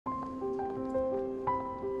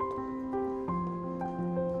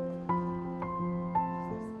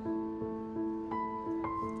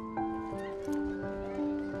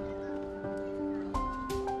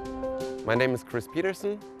My name is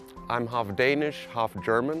Pedersen. I'm half Danish, half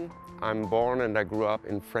German. I'm born and I grew up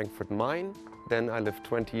in Frankfurt Main. Then I lived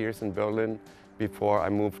 20 years in Berlin before I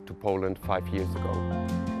moved to Poland 5 years ago.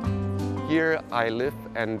 Here I live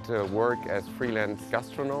and work as freelance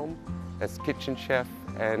gastronom, as kitchen chef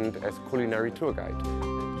and as culinary tour guide.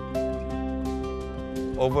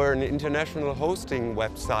 Over an international hosting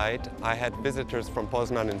website, I had visitors from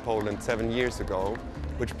Poznan in Poland 7 years ago,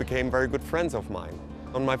 which became very good friends of mine.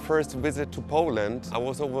 On my first visit to Poland, I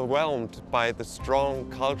was overwhelmed by the strong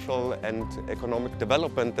cultural and economic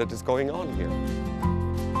development that is going on here.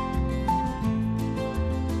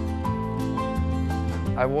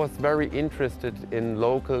 I was very interested in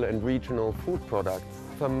local and regional food products.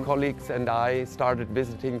 Some colleagues and I started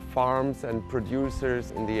visiting farms and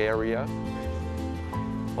producers in the area.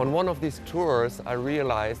 On one of these tours, I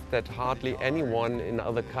realized that hardly anyone in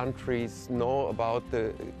other countries know about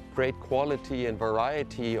the great quality and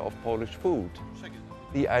variety of Polish food.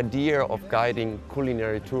 The idea of guiding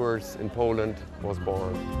culinary tours in Poland was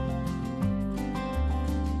born.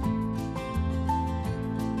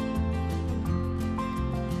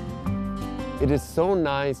 It is so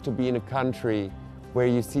nice to be in a country where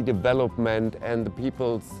you see development and the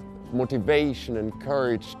people's motivation and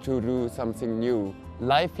courage to do something new.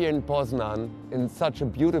 Life here in Poznan, in such a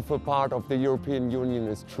beautiful part of the European Union,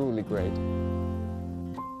 is truly great.